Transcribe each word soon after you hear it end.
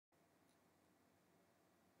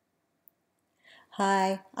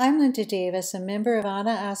Hi, I'm Linda Davis, a member of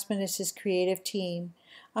Anna Aspanis' creative team.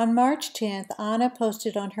 On March 10th, Anna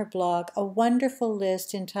posted on her blog a wonderful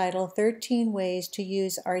list entitled 13 Ways to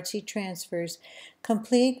Use ArtsyTransfers,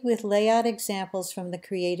 complete with layout examples from the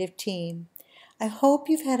creative team. I hope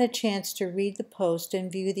you've had a chance to read the post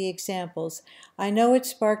and view the examples. I know it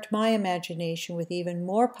sparked my imagination with even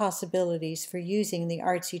more possibilities for using the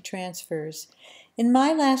ArtsyTransfers. In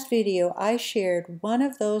my last video, I shared one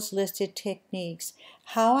of those listed techniques,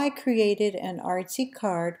 how I created an Artsy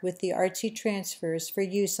card with the ArtsyTransfers for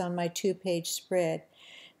use on my two-page spread.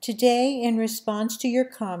 Today, in response to your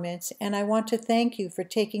comments, and I want to thank you for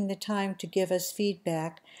taking the time to give us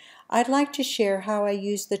feedback, I'd like to share how I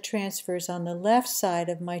use the transfers on the left side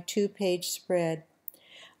of my two-page spread.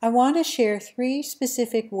 I want to share 3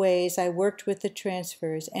 specific ways I worked with the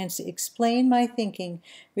transfers and explain my thinking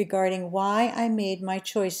regarding why I made my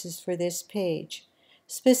choices for this page.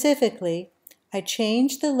 Specifically, I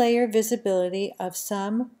changed the layer visibility of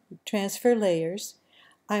some transfer layers,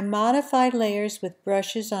 I modified layers with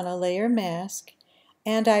brushes on a layer mask,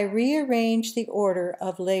 and I rearranged the order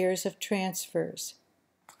of layers of transfers.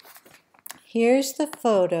 Here's the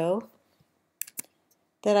photo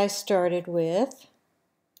that I started with.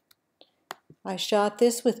 I shot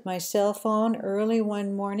this with my cell phone early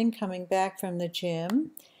one morning coming back from the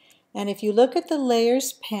gym. And if you look at the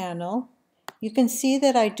layers panel, you can see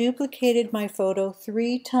that I duplicated my photo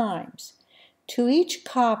 3 times. To each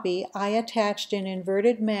copy, I attached an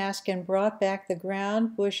inverted mask and brought back the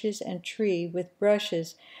ground, bushes, and tree with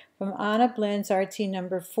brushes from Anna Blend's Artsy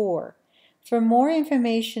number 4. For more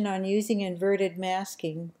information on using inverted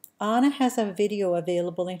masking, Anna has a video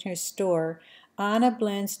available in her store, Anna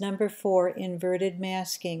Blend's number 4 Inverted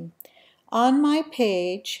Masking. On my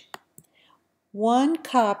page, one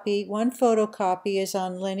photocopy is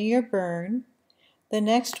on linear burn, the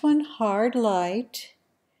next one hard light,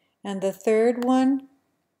 and the third one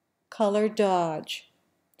color dodge.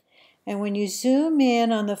 And when you zoom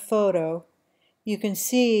in on the photo, you can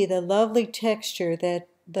see the lovely texture that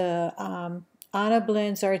the Anna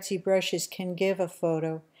Blend's Artsy brushes can give a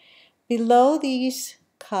photo. Below these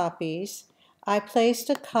copies, I placed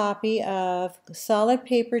a copy of Solid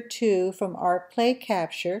Paper 2 from Art Play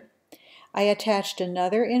Capture. I attached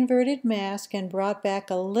another inverted mask and brought back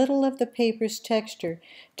a little of the paper's texture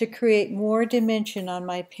to create more dimension on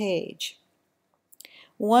my page.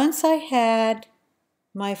 Once I had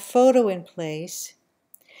my photo in place,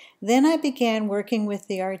 then I began working with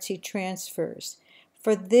the ArtsyTransfers.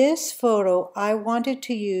 For this photo, I wanted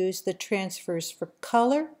to use the transfers for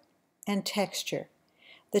color and texture.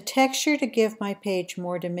 The texture to give my page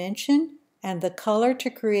more dimension, and the color to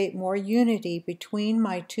create more unity between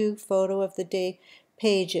my 2 photo of the day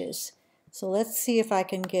pages. So let's see if I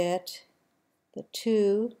can get the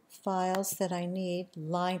 2 files that I need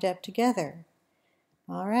lined up together.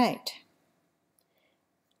 All right.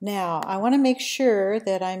 Now, I want to make sure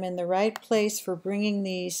that I'm in the right place for bringing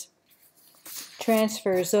these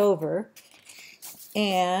transfers over,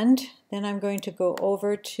 and then I'm going to go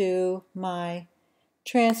over to my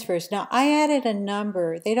transfers. Now, I added a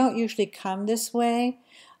number. They don't usually come this way.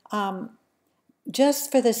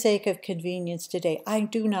 Just for the sake of convenience today, I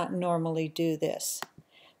do not normally do this.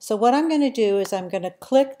 So what I'm going to do is I'm going to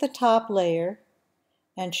click the top layer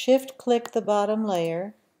and shift click the bottom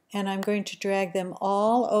layer, and I'm going to drag them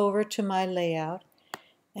all over to my layout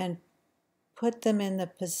and put them in the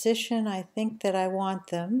position I think that I want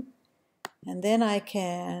them, and then I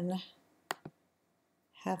can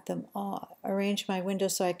have them all arrange my window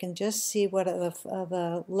so I can just see what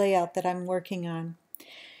the layout that I'm working on.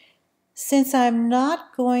 Since I'm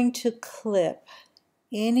not going to clip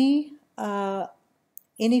any of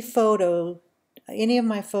my photo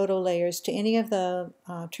layers to any of the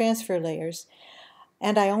transfer layers,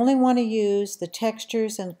 and I only want to use the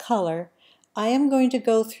textures and color, I am going to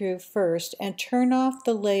go through first and turn off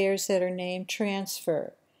the layers that are named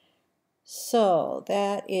transfer. So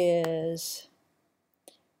that is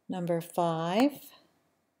number 5,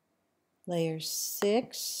 layer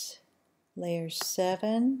 6, layer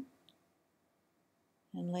 7,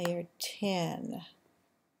 and layer 10.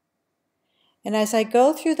 And as I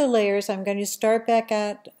go through the layers, I'm going to start back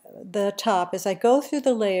at the top. As I go through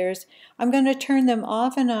the layers, I'm going to turn them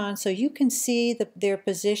off and on so you can see their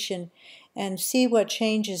position and see what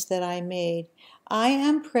changes that I made. I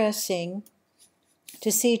am pressing, to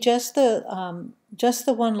see just the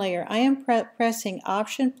one layer, I am pressing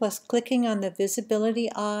Option plus clicking on the visibility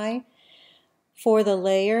eye for the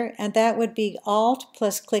layer, and that would be Alt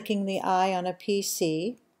plus clicking the eye on a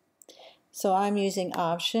PC. So I'm using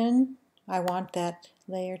Option. I want that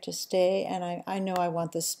layer to stay, and I know I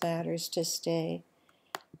want the spatters to stay.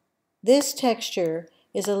 This texture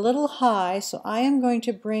is a little high, so I am going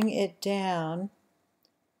to bring it down,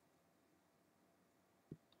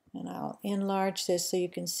 and I'll enlarge this so you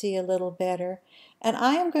can see a little better. And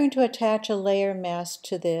I am going to attach a layer mask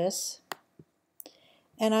to this,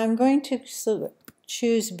 and I'm going to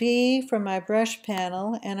choose B from my brush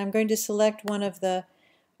panel, and I'm going to select one of the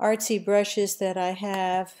Artsy brushes that I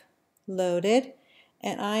have loaded,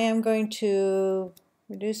 and I am going to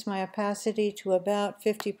reduce my opacity to about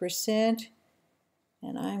 50%,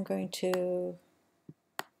 and I'm going to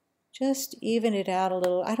just even it out a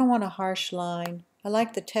little. I don't want a harsh line. I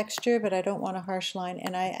like the texture, but I don't want a harsh line,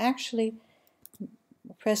 and I actually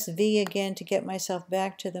press V again to get myself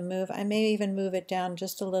back to the move. I may even move it down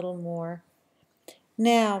just a little more.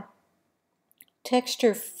 Now,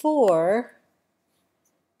 texture 4,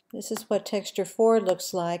 this is what texture 4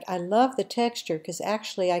 looks like. I love the texture because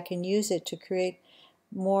actually I can use it to create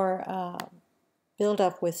more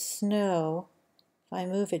buildup with snow. If I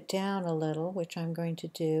move it down a little, which I'm going to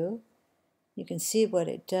do, you can see what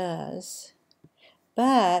it does.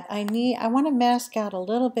 But I want to mask out a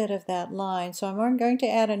little bit of that line, so I'm going to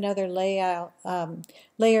add another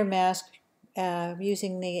layer mask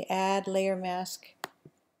using the Add Layer Mask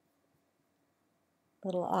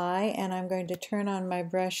little I, and I'm going to turn on my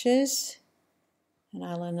brushes, and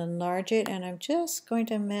I'll enlarge it, and I'm just going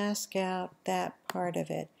to mask out that part of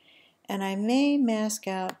it. And I may mask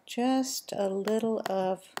out just a little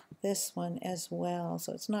of this one as well,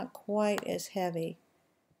 so it's not quite as heavy.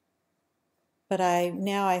 But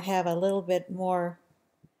now I have a little bit more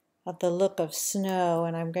of the look of snow,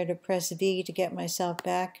 and I'm going to press V to get myself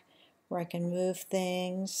back where I can move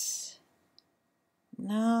things.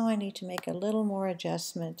 Now I need to make a little more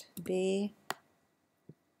adjustment. B,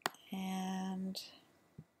 and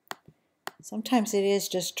sometimes it is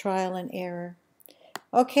just trial and error.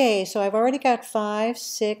 Okay, so I've already got 5,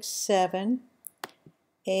 6, 7,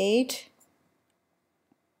 8.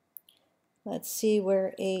 Let's see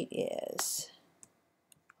where 8 is.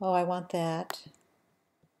 Oh, I want that.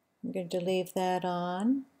 I'm going to leave that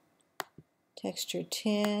on. Texture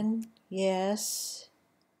 10, yes.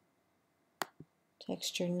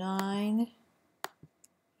 Texture 9,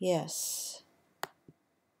 yes. I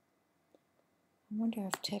wonder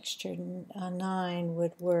if texture 9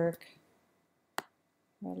 would work.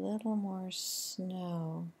 Or a little more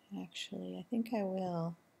snow, actually. I think I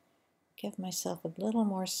will give myself a little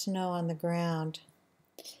more snow on the ground.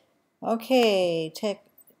 Okay,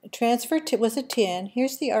 transfer was a 10.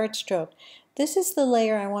 Here's the art stroke. This is the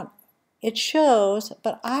layer I want. It shows,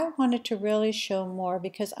 but I want it to really show more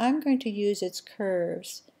because I'm going to use its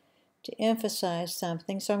curves to emphasize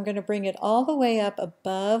something. So I'm going to bring it all the way up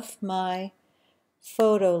above my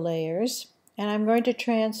photo layers, and I'm going to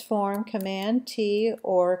transform Command T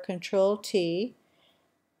or Control T,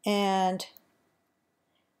 and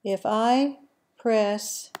if I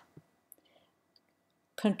press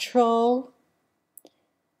Control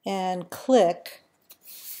and click,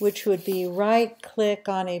 which would be right click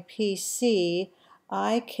on a PC,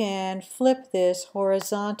 I can flip this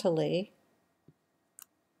horizontally,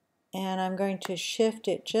 and I'm going to shift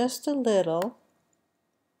it just a little.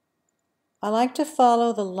 I like to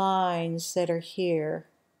follow the lines that are here.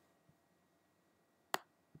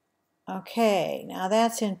 Okay, now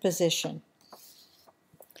that's in position.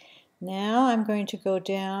 Now I'm going to go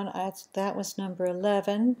down, that was number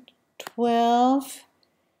 11. 12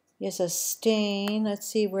 is a stain. Let's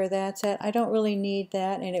see where that's at. I don't really need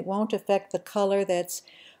that, and it won't affect the color that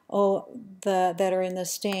are in the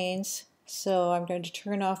stains. So I'm going to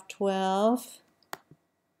turn off 12.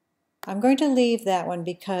 I'm going to leave that one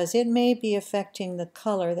because it may be affecting the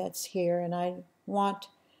color that's here, and I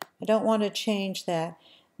don't want to change that.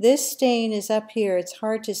 This stain is up here. It's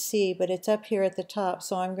hard to see, but it's up here at the top,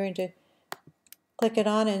 so I'm going to click it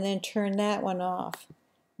on and then turn that one off.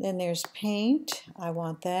 Then there's paint. I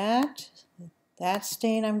want that. That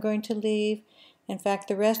stain I'm going to leave. In fact,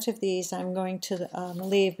 the rest of these I'm going to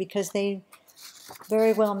leave because they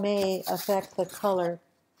very well may affect the color.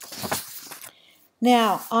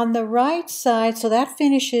 Now, on the right side, so that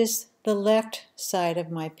finishes the left side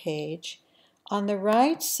of my page. On the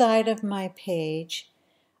right side of my page,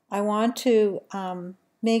 I want to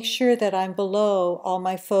make sure that I'm below all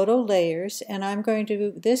my photo layers, and I'm going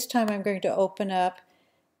to, this time I'm going to open up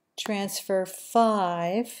Transfer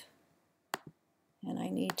 5, and I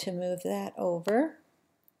need to move that over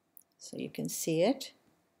so you can see it.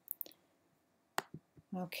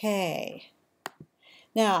 Okay.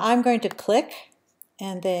 Now I'm going to click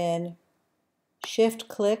and then shift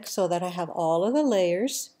click so that I have all of the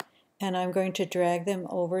layers, and I'm going to drag them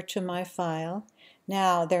over to my file.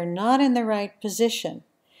 Now they're not in the right position.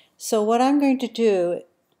 So what I'm going to do,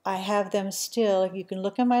 I have them still, if you can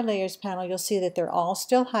look at my layers panel, you'll see that they're all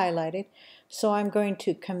still highlighted. So I'm going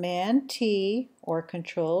to Command T or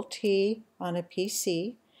Control T on a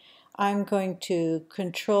PC. I'm going to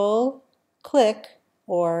Control click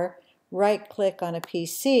or right click on a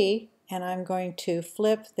PC, and I'm going to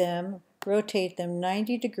flip them, rotate them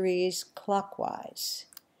 90 degrees clockwise.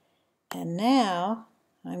 And now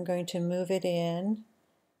I'm going to move it in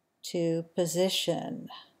to position.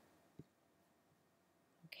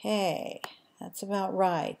 Okay, that's about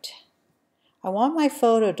right. I want my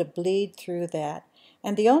photo to bleed through that.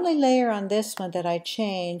 And the only layer on this one that I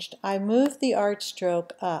changed, I moved the art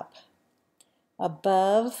stroke up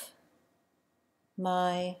above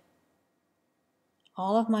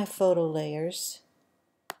all of my photo layers,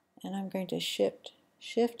 and I'm going to shift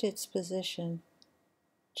its position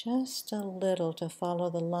just a little to follow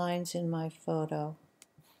the lines in my photo.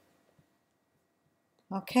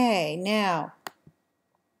 Okay, now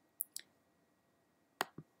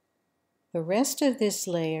the rest of this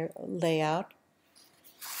layout,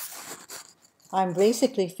 I'm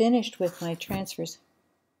basically finished with my transfers.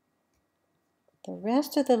 The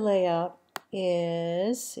rest of the layout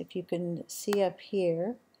is, if you can see up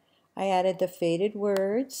here, I added the faded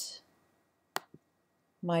words,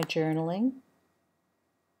 my journaling,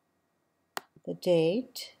 the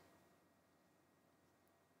date,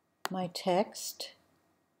 my text,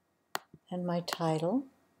 and my title.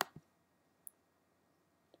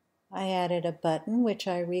 I added a button which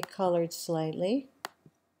I recolored slightly,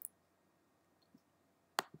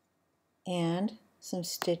 and some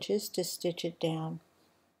stitches to stitch it down.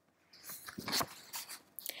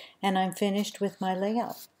 And I'm finished with my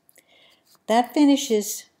layout. That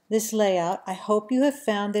finishes this layout. I hope you have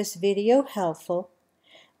found this video helpful.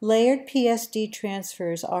 Layered PSD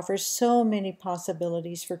Transfers offers so many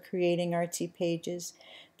possibilities for creating artsy pages.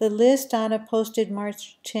 The list Anna posted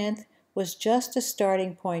March 10th was just a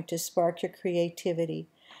starting point to spark your creativity.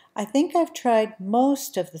 I think I've tried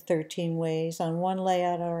most of the 13 ways on one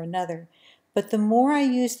layout or another, but the more I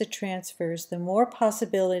use the transfers, the more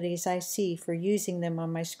possibilities I see for using them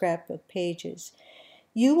on my scrapbook pages.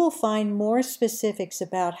 You will find more specifics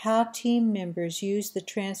about how team members use the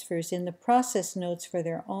transfers in the process notes for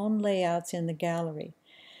their own layouts in the gallery.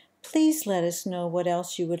 Please let us know what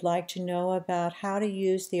else you would like to know about how to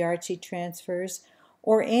use the ArtsyTransfers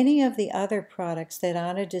or any of the other products that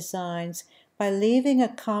Anna designs by leaving a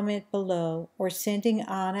comment below or sending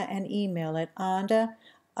Anna an email at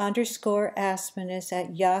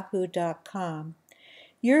anda_aspinus@yahoo.com.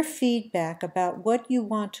 Your feedback about what you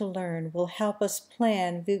want to learn will help us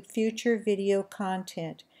plan future video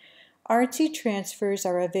content. ArtsyTransfers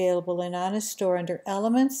are available in Anna's store under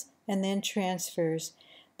Elements and then Transfers.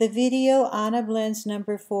 The video Anna Blends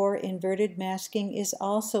number 4 Inverted Masking is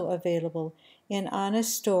also available in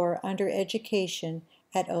Anna's store under Education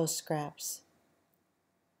at OScraps.